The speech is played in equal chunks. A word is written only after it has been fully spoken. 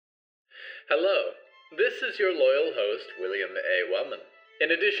Hello, this is your loyal host, William A. Wellman.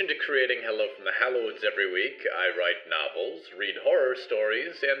 In addition to creating Hello from the Hallowoods every week, I write novels, read horror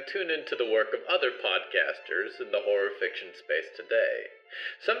stories, and tune into the work of other podcasters in the horror fiction space today.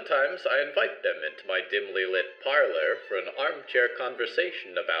 Sometimes I invite them into my dimly lit parlor for an armchair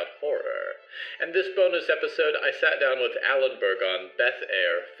conversation about horror. And this bonus episode, I sat down with Alan Burgon, Beth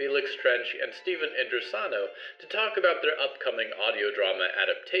Eyre, Felix Trench, and Stephen Indersano to talk about their upcoming audio drama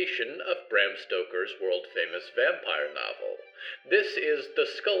adaptation of Bram Stoker's world-famous vampire novel. This is the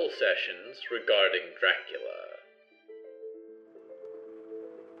Skull Sessions regarding Dracula.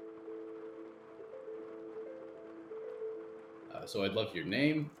 So I'd love your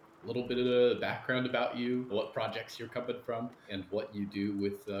name, a little bit of the background about you, what projects you're coming from, and what you do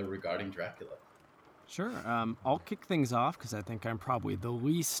with regarding Dracula. Sure. I'll kick things off because I think I'm probably the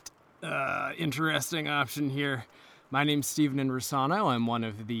least interesting option here. My name's Stephen Indersano. I'm one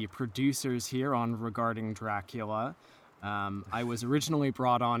of the producers here on Regarding Dracula. I was originally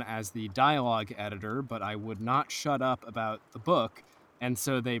brought on as the dialogue editor, but I would not shut up about the book, and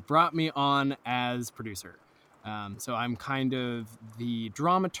so they brought me on as producer. So I'm kind of the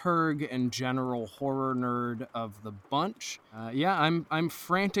dramaturg and general horror nerd of the bunch. I'm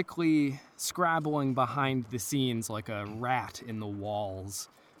frantically scrabbling behind the scenes like a rat in the walls,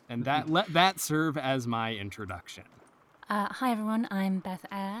 and let that serve as my introduction. Hi everyone, I'm Beth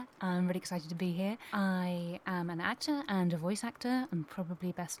Eyre. I'm really excited to be here. I am an actor and a voice actor. I'm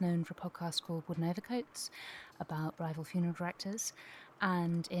probably best known for a podcast called Wooden Overcoats about rival funeral directors.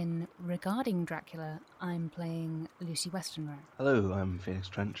 And in Regarding Dracula, I'm playing Lucy Westenra. Hello, I'm Felix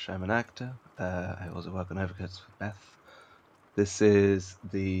Trench. I'm an actor. I also work on Overcoats with Beth. This is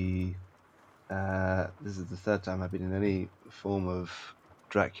the third time I've been in any form of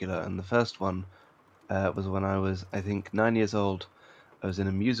Dracula, and the first one was when I was, I think, 9 years old. I was in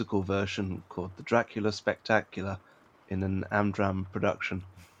a musical version called The Dracula Spectacular in an Amdram production,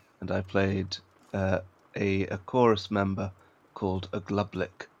 and I played a chorus member called a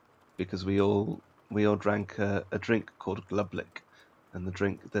Glublik, because we all drank a drink called Glublik, and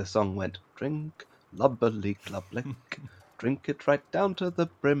the song went, drink lubberly Glublik, drink it right down to the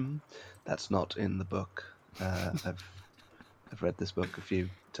brim. That's not in the book. I've read this book a few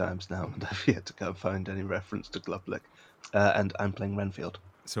times now, and I've yet to go find any reference to Glublik. And I'm playing Renfield.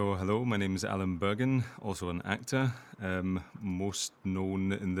 So, hello, my name is Alan Burgon, also an actor, most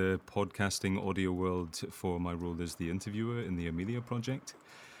known in the podcasting audio world for my role as the interviewer in the Amelia Project.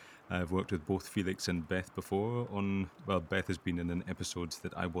 I've worked with both Felix and Beth before Beth has been in an episode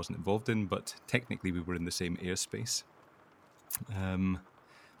that I wasn't involved in, but technically we were in the same airspace.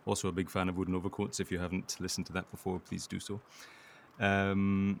 Also a big fan of Wooden Overcoats. If you haven't listened to that before, please do so. I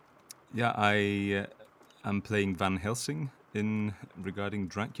am playing Van Helsing in Regarding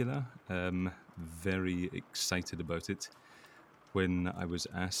Dracula. Very excited about it. When I was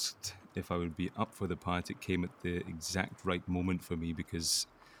asked if I would be up for the part, it came at the exact right moment for me, because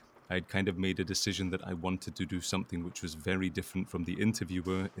I'd kind of made a decision that I wanted to do something which was very different from the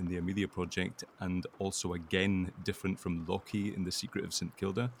interviewer in the Amelia Project, and also again different from Loki in The Secret of St.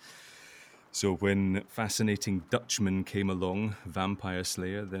 Kilda. So when Fascinating Dutchman came along, Vampire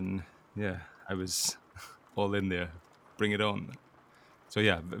Slayer, then I was all in there. Bring it on.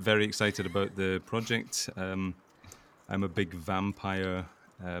 So very excited about the project. I'm a big vampire,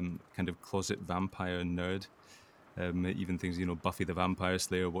 kind of closet vampire nerd. Even things, Buffy the Vampire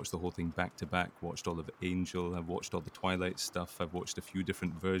Slayer, watched the whole thing back to back, watched all of Angel, I've watched all the Twilight stuff, I've watched a few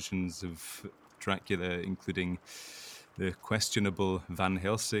different versions of Dracula, including the questionable Van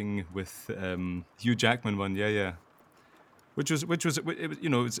Helsing with Hugh Jackman one, which was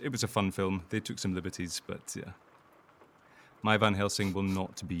it was a fun film. They took some liberties, but my Van Helsing will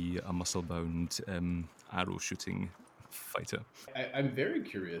not be a muscle-bound arrow shooting fighter. I'm very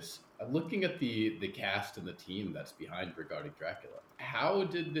curious. Looking at the cast and the team that's behind Regarding Dracula, how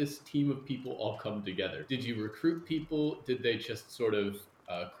did this team of people all come together? Did you recruit people? Did they just sort of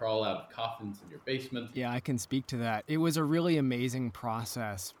crawl out of coffins in your basement? Yeah, I can speak to that. It was a really amazing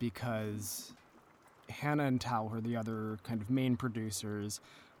process because Hannah and Tal were the other kind of main producers,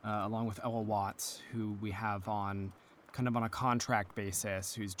 along with Ella Watts, who we have on kind of on a contract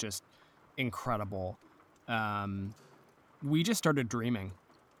basis, who's just incredible. We just started dreaming.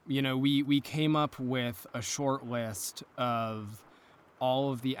 We came up with a short list of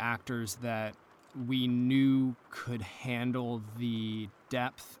all of the actors that we knew could handle the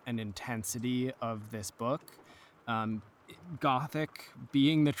depth and intensity of this book. Gothic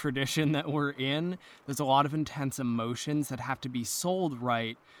being the tradition that we're in, there's a lot of intense emotions that have to be sold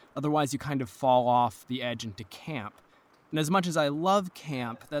right. Otherwise, you kind of fall off the edge into camp. And as much as I love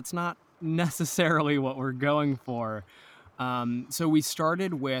camp, that's not necessarily what we're going for. So we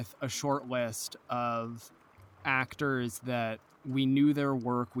started with a short list of actors that we knew their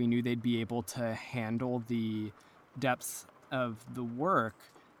work, we knew they'd be able to handle the depths of the work,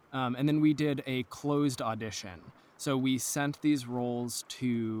 and then we did a closed audition. So we sent these roles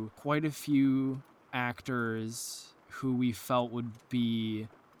to quite a few actors who we felt would be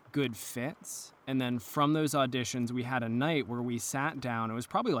good fits. And then from those auditions, we had a night where we sat down. It was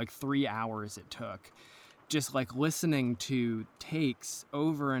probably like 3 hours it took, just like listening to takes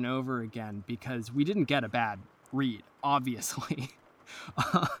over and over again, because we didn't get a bad read, obviously.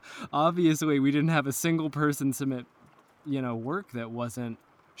 Obviously, we didn't have a single person submit, work that wasn't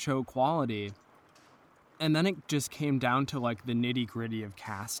show quality. And then it just came down to like the nitty gritty of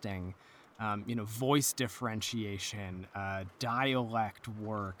casting, voice differentiation, dialect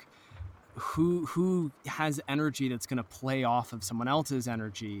work, who has energy that's going to play off of someone else's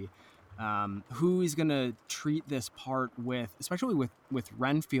energy, who is going to treat this part with, especially with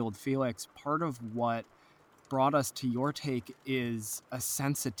Renfield, Felix, part of what brought us to your take is a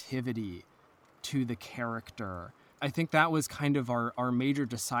sensitivity to the character. I think that was kind of our major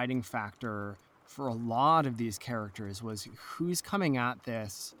deciding factor for a lot of these characters, was who's coming at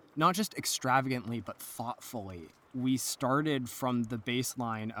this not just extravagantly but thoughtfully. We started from the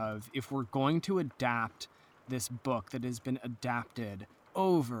baseline of, if we're going to adapt this book that has been adapted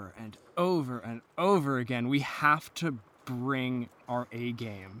over and over and over again, we have to bring our A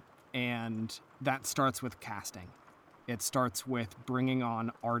game, and that starts with casting. It starts with bringing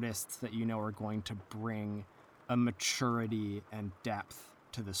on artists that you know are going to bring a maturity and depth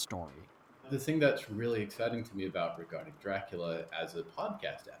to the story. The thing that's really exciting to me about Regarding Dracula as a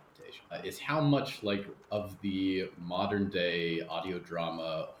podcast adaptation is how much of the modern day audio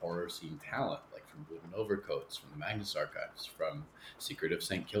drama horror scene talent, like from Wooden Overcoats, from the Magnus Archives, from Secret of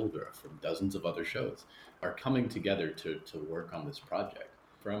St. Kilda, from dozens of other shows, are coming together to work on this project.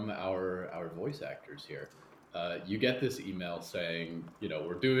 From our voice actors here, you get this email saying,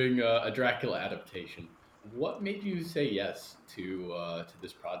 we're doing a Dracula adaptation. What made you say yes to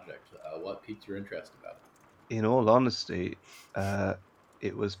this project? What piqued your interest about it? In all honesty,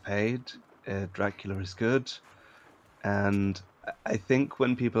 it was paid. Dracula is good. And I think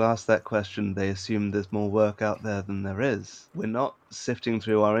when people ask that question, they assume there's more work out there than there is. We're not sifting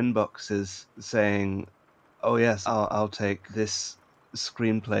through our inboxes saying, oh yes, I'll take this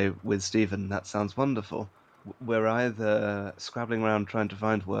screenplay with Stephen. That sounds wonderful. We're either scrabbling around trying to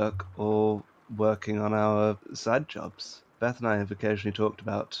find work or working on our side jobs. Beth and I have occasionally talked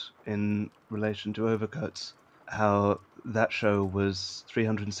about, in relation to Overcoats, how that show was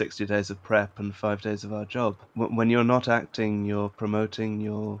 360 days of prep and 5 days of our job. When you're not acting, you're promoting,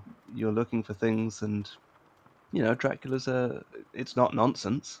 you're looking for things, and Dracula's it's not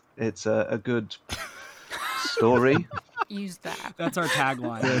nonsense. It's a good story. Use that. That's our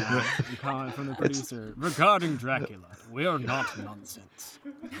tagline. Comment from the producer. Regarding Dracula, we are not nonsense.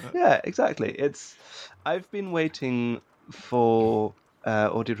 Yeah, exactly. I've been waiting for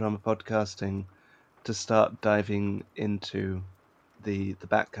audio drama podcasting to start diving into the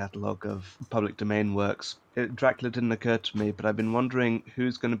back catalogue of public domain works. Dracula didn't occur to me, but I've been wondering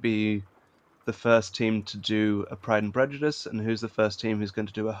who's going to be the first team to do a Pride and Prejudice and who's the first team who's going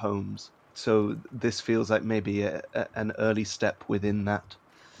to do a Holmes. So this feels like maybe an early step within that.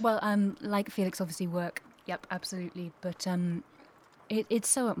 Well, like Felix, obviously work. Yep, absolutely. But it's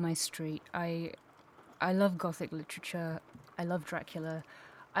so up my street. I love Gothic literature. I love Dracula.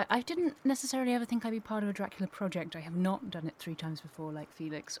 I didn't necessarily ever think I'd be part of a Dracula project. I have not done it 3 times before, like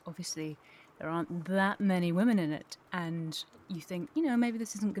Felix. Obviously, there aren't that many women in it. And you think, maybe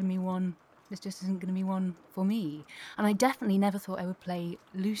this isn't going to be one. This just isn't going to be one for me. And I definitely never thought I would play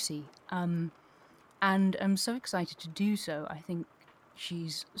Lucy. And I'm so excited to do so. I think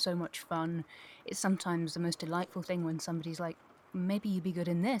she's so much fun. It's sometimes the most delightful thing when somebody's like, maybe you'd be good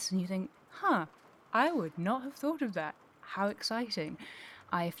in this. And you think, I would not have thought of that. How exciting.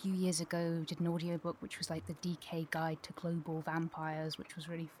 I, a few years ago, did an audiobook which was like the DK Guide to Global Vampires, which was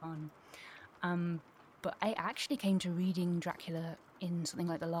really fun. But I actually came to reading Dracula in something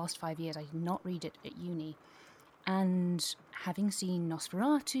like the last 5 years. I did not read it at uni. And having seen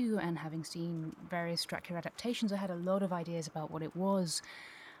Nosferatu and having seen various Dracula adaptations, I had a lot of ideas about what it was.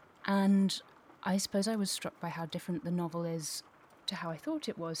 And I suppose I was struck by how different the novel is to how I thought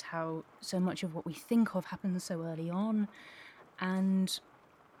it was, how so much of what we think of happens so early on, and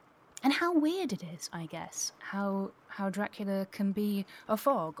how weird it is, I guess. How Dracula can be a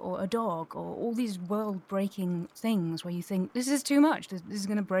fog or a dog or all these world-breaking things where you think, this is too much, this is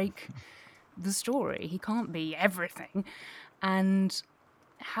going to break the story. He can't be everything. And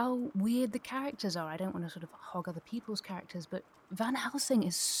how weird the characters are. I don't want to sort of hog other people's characters, but Van Helsing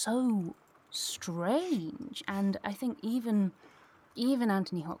is so strange. And I think even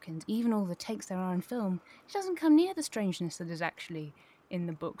Anthony Hopkins, even all the takes there are in film, it doesn't come near the strangeness that is actually in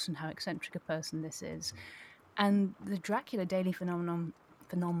the books and how eccentric a person this is. And the Dracula Daily phenomenon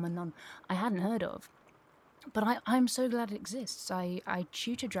I hadn't heard of. But I'm so glad it exists. I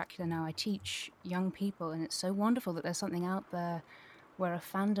tutor Dracula now. I teach young people, and it's so wonderful that there's something out there where a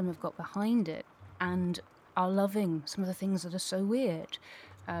fandom have got behind it and are loving some of the things that are so weird.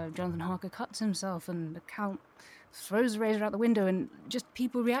 Jonathan Harker cuts himself, and the Count throws the razor out the window, and just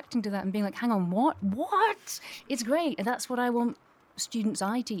people reacting to that and being like, hang on, what? It's great. And that's what I want students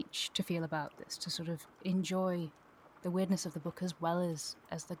I teach to feel about this, to sort of enjoy the weirdness of the book as well as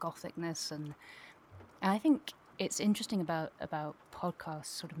the gothicness. And I think it's interesting about podcasts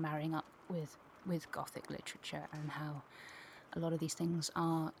sort of marrying up with Gothic literature and how a lot of these things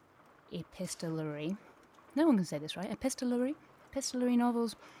are epistolary. No one can say this, right? Epistolary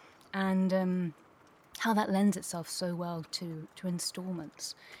novels, and how that lends itself so well to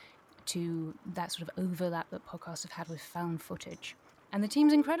installments, to that sort of overlap that podcasts have had with found footage. And the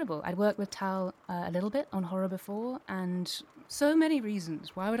team's incredible. I'd worked with Tal a little bit on horror before, and so many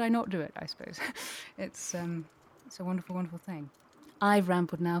reasons. Why would I not do it, I suppose? It's a wonderful, wonderful thing. I've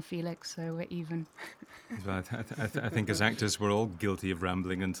rambled now, Felix, so we're even. Well, I think as actors, we're all guilty of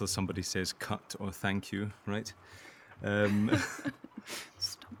rambling until somebody says cut or thank you, right?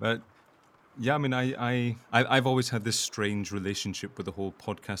 But yeah, I mean, I've always had this strange relationship with the whole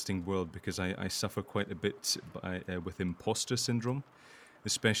podcasting world because I suffer quite a bit with imposter syndrome,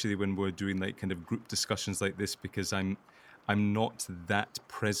 especially when we're doing like kind of group discussions like this, because I'm not that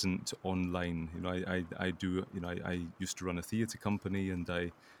present online. You know, I used to run a theatre company, and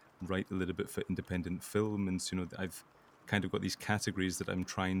I write a little bit for independent film, and so, you know, I've kind of got these categories that I'm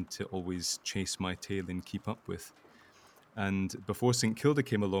trying to always chase my tail and keep up with. And before St. Kilda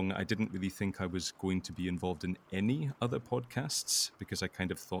came along, I didn't really think I was going to be involved in any other podcasts because I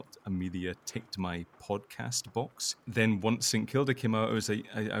kind of thought Amelia ticked my podcast box. Then once St. Kilda came out,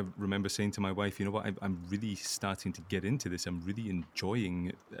 I remember saying to my wife, you know what, I'm really starting to get into this. I'm really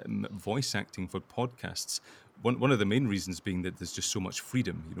enjoying voice acting for podcasts. One of the main reasons being that there's just so much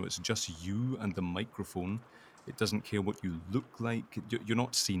freedom. You know, it's just you and the microphone. It doesn't care what you look like. You're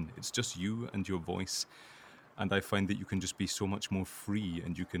not seen. It's just you and your voice. And I find that you can just be so much more free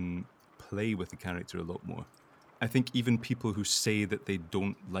and you can play with the character a lot more. I think even people who say that they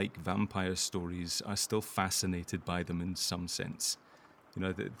don't like vampire stories are still fascinated by them in some sense. You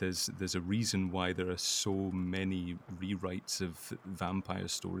know, there's a reason why there are so many rewrites of vampire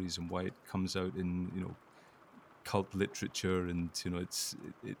stories and why it comes out in, you know, cult literature, and, you know, it's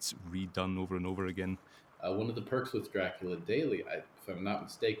redone over and over again. One of the perks with Dracula Daily, if I'm not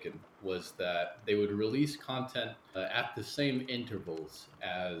mistaken, was that they would release content at the same intervals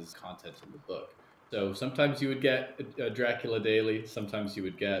as content in the book. So sometimes you would get a Dracula Daily, sometimes you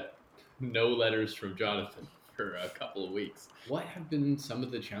would get no letters from Jonathan for a couple of weeks. What have been some of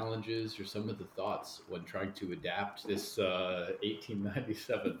the challenges or some of the thoughts when trying to adapt this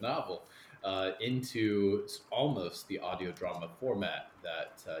 1897 novel into almost the audio drama format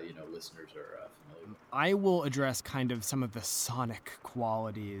that listeners are familiar with? I will address kind of some of the sonic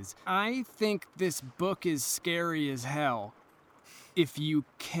qualities. I think this book is scary as hell if you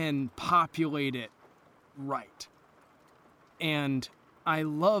can populate it right. And I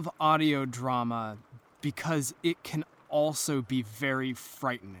love audio drama because it can also be very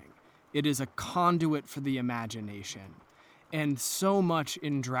frightening. It is a conduit for the imagination. And so much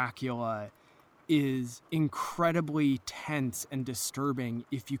in Dracula is incredibly tense and disturbing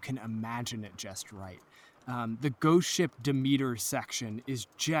if you can imagine it just right. The ghost ship Demeter section is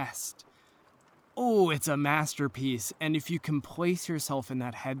just, it's a masterpiece. And if you can place yourself in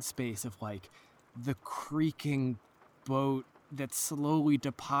that headspace of like the creaking boat that's slowly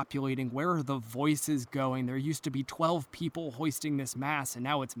depopulating, where are the voices going? There used to be 12 people hoisting this mast, and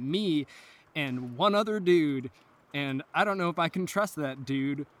now it's me and one other dude. And I don't know if I can trust that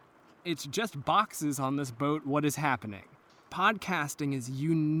dude. It's just boxes on this boat. What is happening? Podcasting is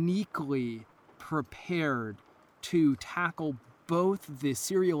uniquely prepared to tackle both the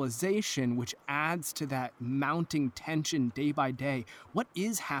serialization, which adds to that mounting tension day by day. What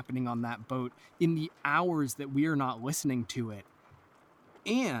is happening on that boat in the hours that we are not listening to it?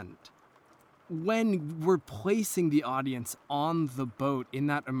 And when we're placing the audience on the boat in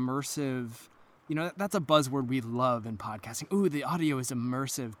that immersive, you know, that's a buzzword we love in podcasting. Ooh, the audio is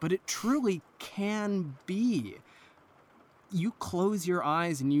immersive, but it truly can be. You close your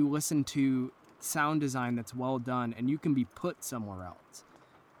eyes and you listen to sound design that's well done, and you can be put somewhere else.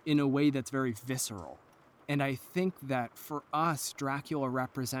 in a way that's very visceral. And I think that for us, Dracula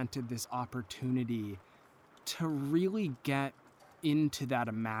represented this opportunity to really get into that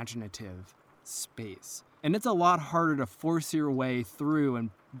imaginative space. And it's a lot harder to force your way through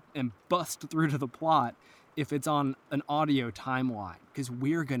and bust through to the plot if it's on an audio timeline, because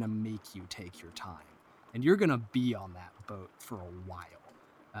we're going to make you take your time. And you're going to be on that boat for a while.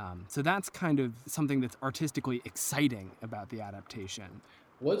 So that's kind of something that's artistically exciting about the adaptation.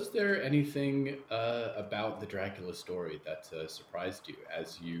 Was there anything about the Dracula story that surprised you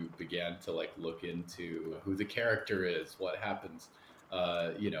as you began to look into who the character is, what happens,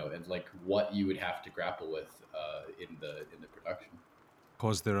 and what you would have to grapple with in the production?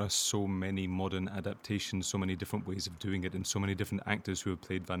 Because there are so many modern adaptations, so many different ways of doing it, and so many different actors who have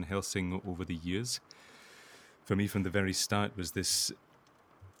played Van Helsing over the years. For me, from the very start, was this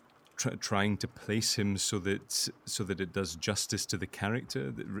trying to place him so that it does justice to the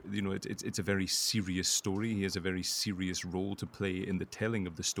character. It's a very serious story. He has a very serious role to play in the telling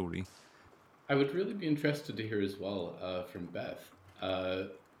of the story. I would really be interested to hear as well from Beth.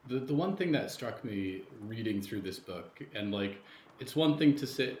 The one thing that struck me reading through this book, and it's one thing to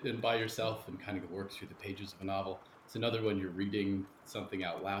sit and by yourself and kind of work through the pages of a novel. It's another when you're reading something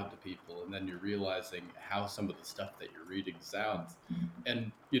out loud to people, and then you're realizing how some of the stuff that you're reading sounds.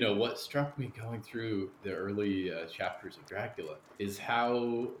 And, what struck me going through the early chapters of Dracula is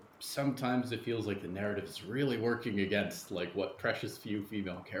how sometimes it feels like the narrative is really working against what precious few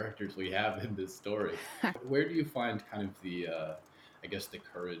female characters we have in this story. Where do you find kind of the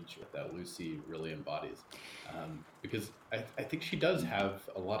courage that Lucy really embodies? Because I think she does have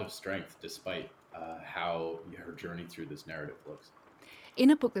a lot of strength despite how her journey through this narrative looks. In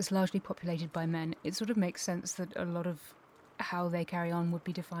a book that's largely populated by men, it sort of makes sense that a lot of how they carry on would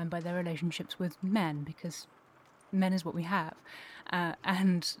be defined by their relationships with men, because men is what we have.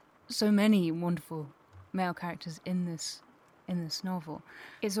 And so many wonderful male characters in this novel.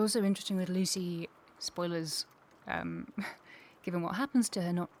 It's also interesting with Lucy, spoilers, given what happens to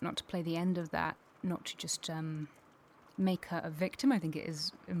her, not to play the end of that, not to just make her a victim. I think it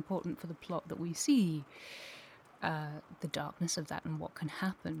is important for the plot that we see the darkness of that and what can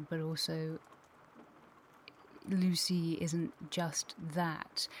happen, but also Lucy isn't just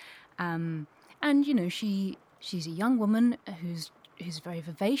that. And she's a young woman who's very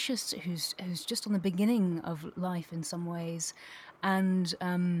vivacious, who's just on the beginning of life in some ways, and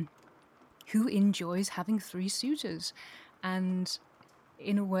who enjoys having 3 suitors. And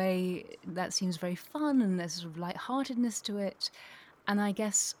in a way, that seems very fun, and there's sort of lightheartedness to it. And I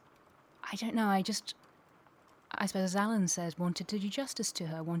guess, I don't know, I suppose, as Alan says, wanted to do justice to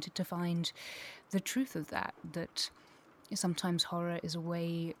her, wanted to find the truth of that sometimes horror is a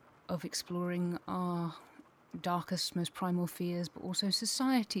way of exploring our darkest, most primal fears, but also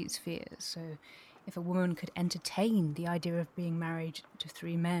society's fears. So if a woman could entertain the idea of being married to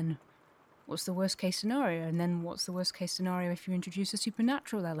 3 men, what's the worst case scenario? And then what's the worst case scenario if you introduce a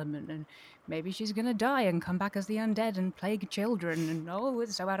supernatural element? And maybe she's going to die and come back as the undead and plague children, and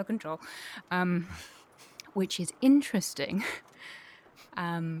it's so out of control. Which is interesting.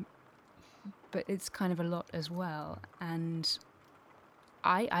 But it's kind of a lot as well. And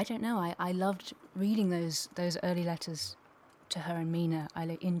I don't know, I loved reading those early letters to her and Mina.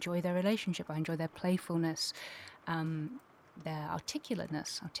 I enjoy their relationship. I enjoy their playfulness. Their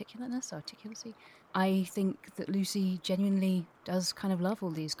articulacy. I think that Lucy genuinely does kind of love all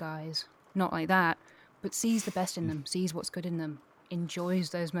these guys. Not like that, but sees the best in them, sees what's good in them, enjoys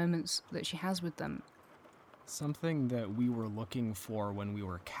those moments that she has with them. Something that we were looking for when we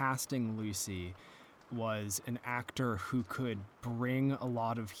were casting Lucy was an actor who could bring a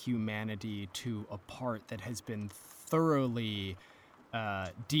lot of humanity to a part that has been thoroughly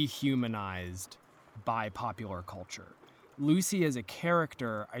dehumanized by popular culture. Lucy as a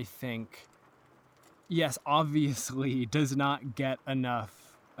character, I think, yes, obviously does not get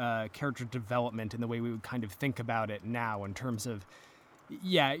enough character development in the way we would kind of think about it now, in terms of,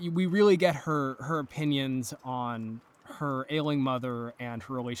 we really get her opinions on her ailing mother and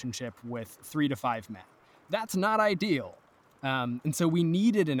her relationship with 3 to 5 men. That's not ideal. And so we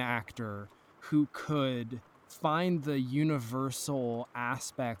needed an actor who could find the universal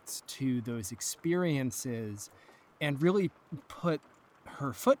aspects to those experiences and really put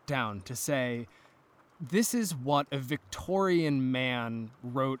her foot down to say, this is what a Victorian man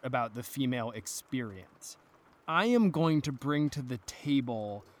wrote about the female experience. I am going to bring to the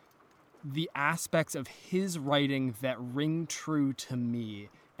table the aspects of his writing that ring true to me,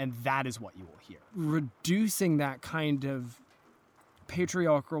 and that is what you will hear. Reducing that kind of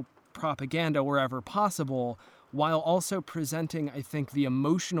patriarchal propaganda wherever possible, while also presenting, I think, the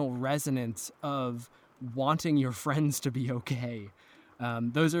emotional resonance of wanting your friends to be okay.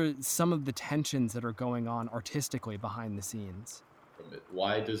 Those are some of the tensions that are going on artistically behind the scenes.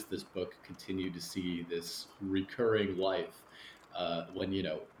 Why does this book continue to see this recurring life when,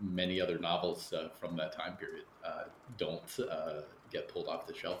 many other novels from that time period don't get pulled off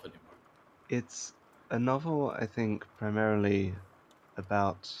the shelf anymore? It's a novel, I think, primarily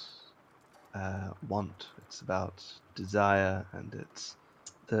about want. It's about desire, and it's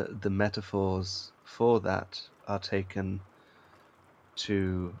the metaphors for that are taken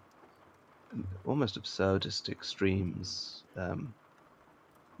to almost absurdist extremes.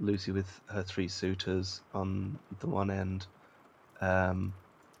 Lucy with her 3 suitors on the one end,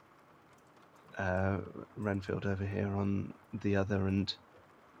 Renfield over here on the other, and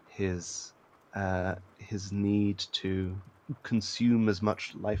his need to consume as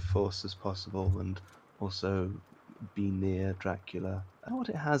much life force as possible and also be near Dracula. And what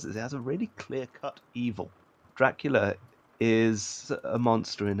it has is it has a really clear-cut evil. Dracula is a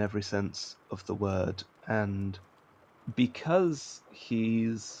monster in every sense of the word, and because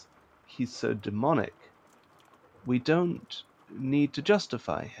he's so demonic, we don't need to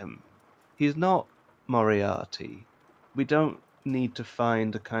justify him. He's not Moriarty. We don't need to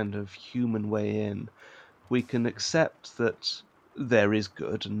find a kind of human way in. We can accept that there is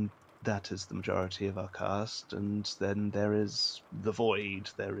good, and that is the majority of our cast, and then there is the void,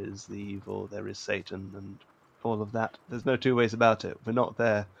 there is the evil, there is Satan, and all of that. There's no two ways about it. We're not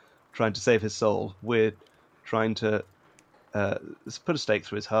there trying to save his soul. We're trying to put a stake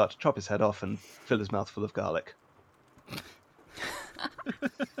through his heart, chop his head off, and fill his mouth full of garlic.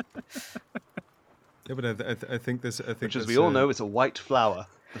 Yeah, but I think this. Which, as we all know, is a white flower.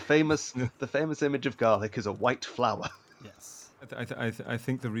 The famous image of garlic is a white flower. Yes. I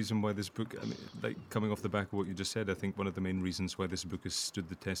think the reason why this book, I mean, like coming off the back of what you just said, I think one of the main reasons why this book has stood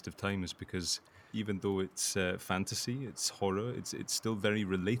the test of time is because even though it's fantasy, it's horror, it's still very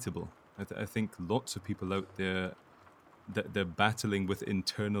relatable. I think lots of people out there that they're battling with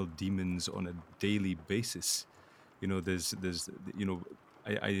internal demons on a daily basis. There's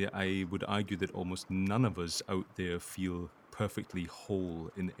I would argue that almost none of us out there feel perfectly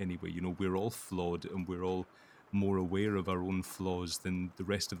whole in any way. We're all flawed, and we're all more aware of our own flaws than the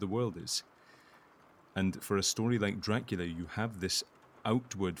rest of the world is. And for a story like Dracula, you have this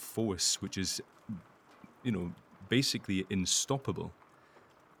outward force which is, basically unstoppable.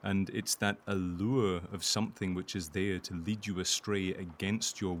 And it's that allure of something which is there to lead you astray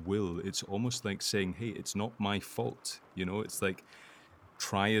against your will. It's almost like saying, hey, it's not my fault. It's like,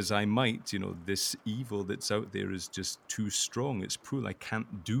 try as I might, this evil that's out there is just too strong. It's cruel. I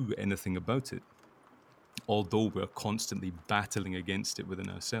can't do anything about it. Although we're constantly battling against it within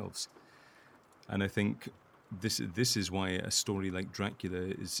ourselves. And I think this is why a story like Dracula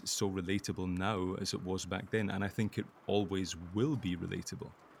is so relatable now as it was back then. And I think it always will be relatable.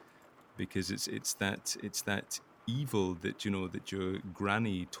 Because it's that evil that that your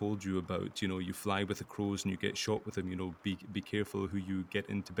granny told you about. You fly with the crows and you get shot with them. Be careful who you get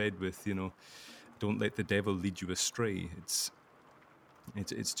into bed with. Don't let the devil lead you astray.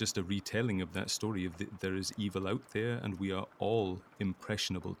 It's just a retelling of that story of there is evil out there, and we are all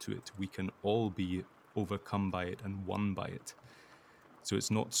impressionable to it. We can all be overcome by it and won by it. So it's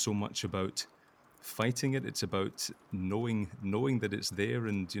not so much about fighting it. It's about knowing that it's there,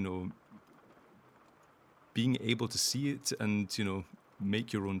 and being able to see it, and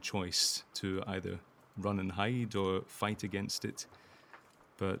make your own choice to either run and hide or fight against it.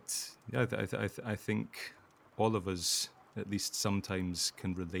 But yeah, I think all of us, at least sometimes,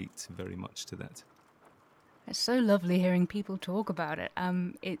 can relate very much to that. It's so lovely hearing people talk about it.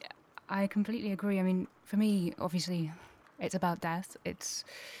 I completely agree. I mean, for me, obviously, it's about death. It's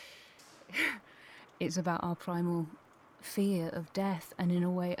about our primal fear of death, and in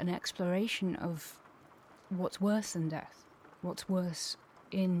a way, an exploration of what's worse than death. What's worse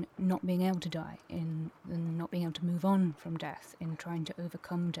in not being able to die, in not being able to move on from death, in trying to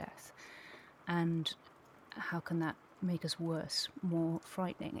overcome death, and how can that make us worse, more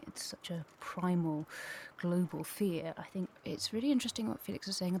frightening? It's such a primal, global fear. I think it's really interesting what Felix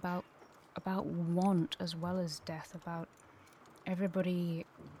is saying about want as well as death, about everybody.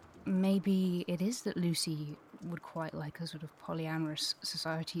 Maybe it is that Lucy would quite like a sort of polyamorous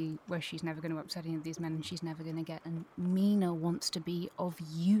society where she's never going to upset any of these men and she's never going to get, and Mina wants to be of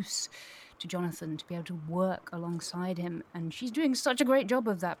use to Jonathan, to be able to work alongside him, and she's doing such a great job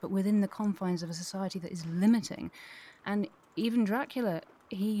of that, but within the confines of a society that is limiting. And even Dracula,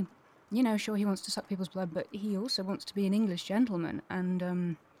 he, sure, he wants to suck people's blood, but he also wants to be an English gentleman,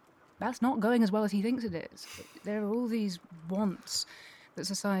 and that's not going as well as he thinks it is. There are all these wants that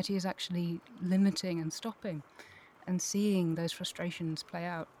society is actually limiting and stopping, and seeing those frustrations play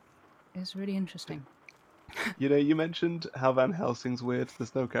out is really interesting. You know, you mentioned how Van Helsing's weird.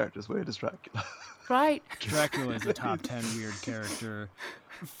 There's no character as weird as Dracula. Right. Dracula is a top 10 weird character.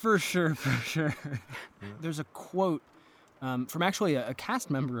 For sure. There's a quote from actually a cast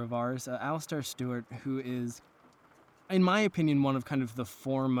member of ours, Alistair Stewart, who is, in my opinion, one of kind of the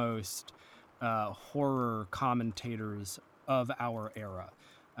foremost horror commentators of our era.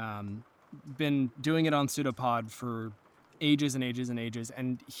 Been doing it on Pseudopod for ages and ages and ages,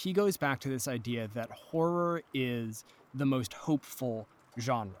 and he goes back to this idea that horror is the most hopeful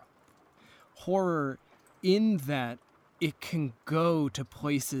genre. Horror in that it can go to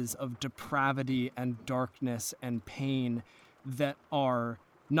places of depravity and darkness and pain that are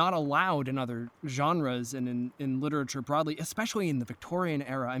not allowed in other genres and in literature broadly, especially in the Victorian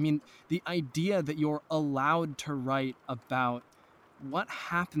era. I mean, the idea that you're allowed to write about what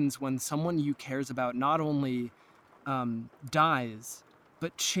happens when someone you cares about not only dies,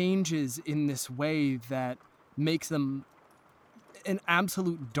 but changes in this way that makes them an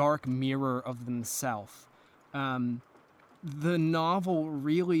absolute dark mirror of themselves. The novel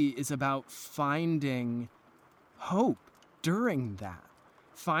really is about finding hope during that,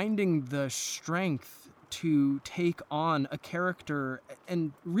 finding the strength to take on a character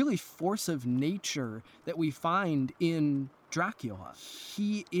and really force of nature that we find in Dracula.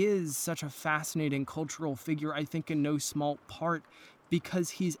 He is such a fascinating cultural figure, I think, in no small part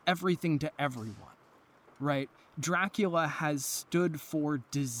because he's everything to everyone, right? Dracula has stood for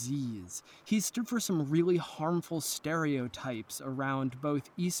disease. He's stood for some really harmful stereotypes around both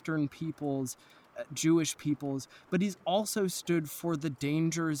Eastern peoples, Jewish peoples, but he's also stood for the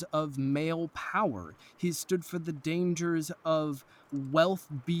dangers of male power. He's stood for the dangers of wealth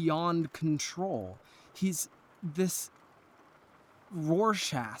beyond control. He's this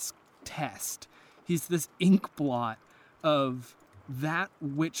Rorschach test. He's this ink blot of that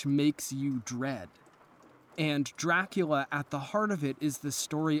which makes you dread. And Dracula, at the heart of it, is the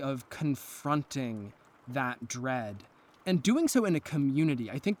story of confronting that dread and doing so in a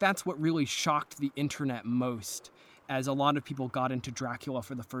community. I think that's what really shocked the internet most as a lot of people got into Dracula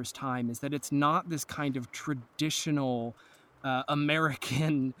for the first time, is that it's not this kind of traditional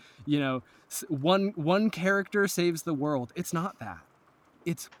American, one character saves the world. It's not that.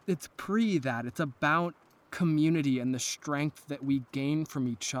 It's pre that. It's about community and the strength that we gain from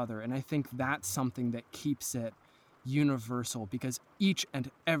each other. And I think that's something that keeps it universal, because each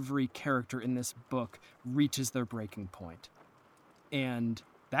and every character in this book reaches their breaking point. And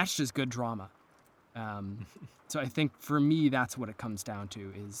that's just good drama. So I think for me, that's what it comes down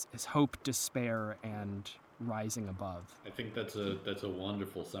to is hope, despair, and rising above. I think that's a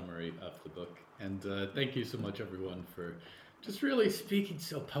wonderful summary of the book. And thank you so much, everyone, for just really speaking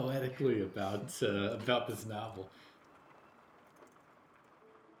so poetically about this novel.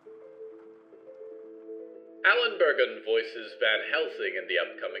 Alan Bergen voices Van Helsing in the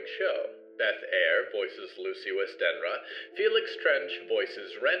upcoming show. Beth Eyre voices Lucy Westenra, Felix Trench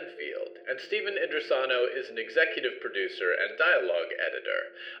voices Renfield, and Stephen Idrisano is an executive producer and dialogue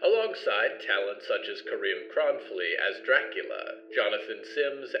editor, alongside talent such as Kareem Cronfley as Dracula, Jonathan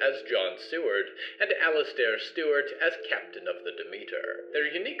Sims as John Seward, and Alistair Stewart as Captain of the Demeter. Their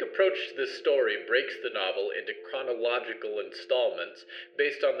unique approach to this story breaks the novel into chronological installments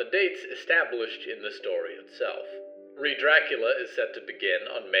based on the dates established in the story itself. Read Dracula is set to begin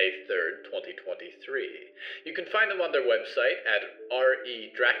on May 3rd, 2023. You can find them on their website at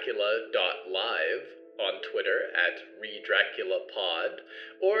redracula.live, on Twitter at redraculapod,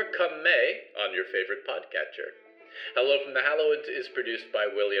 or come May on your favorite podcatcher. Hello from the Hallowoods is produced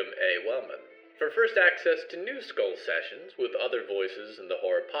by William A. Wellman. For first access to new Skull sessions with other voices in the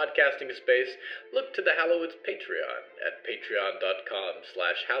horror podcasting space, look to the Hallowoods Patreon at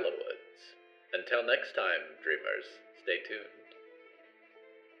patreon.com/Hallowoods. Until next time, dreamers, stay tuned.